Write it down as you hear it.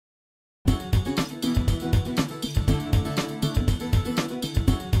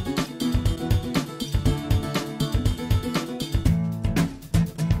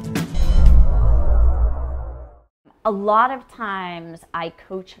a lot of times I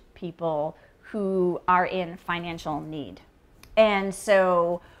coach people who are in financial need. And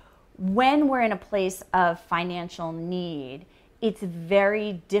so when we're in a place of financial need, it's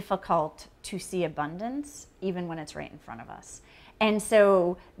very difficult to see abundance, even when it's right in front of us. And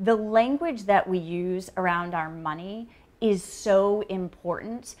so the language that we use around our money is so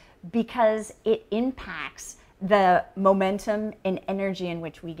important because it impacts the momentum and energy in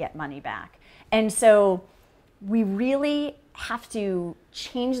which we get money back. And so we really have to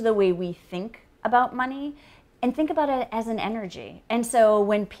change the way we think about money and think about it as an energy. And so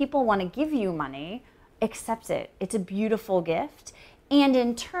when people want to give you money, accept it. It's a beautiful gift. And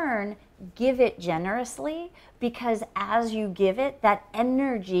in turn, give it generously, because as you give it, that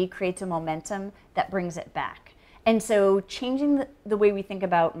energy creates a momentum that brings it back. And so changing the way we think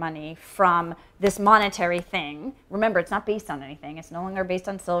about money from this monetary thing, remember, it's not based on anything. It's no longer based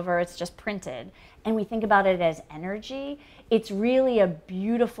on silver. It's just printed. And we think about it as energy. It's really a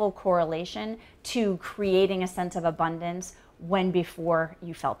beautiful correlation to creating a sense of abundance when before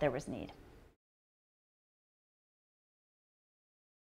you felt there was need.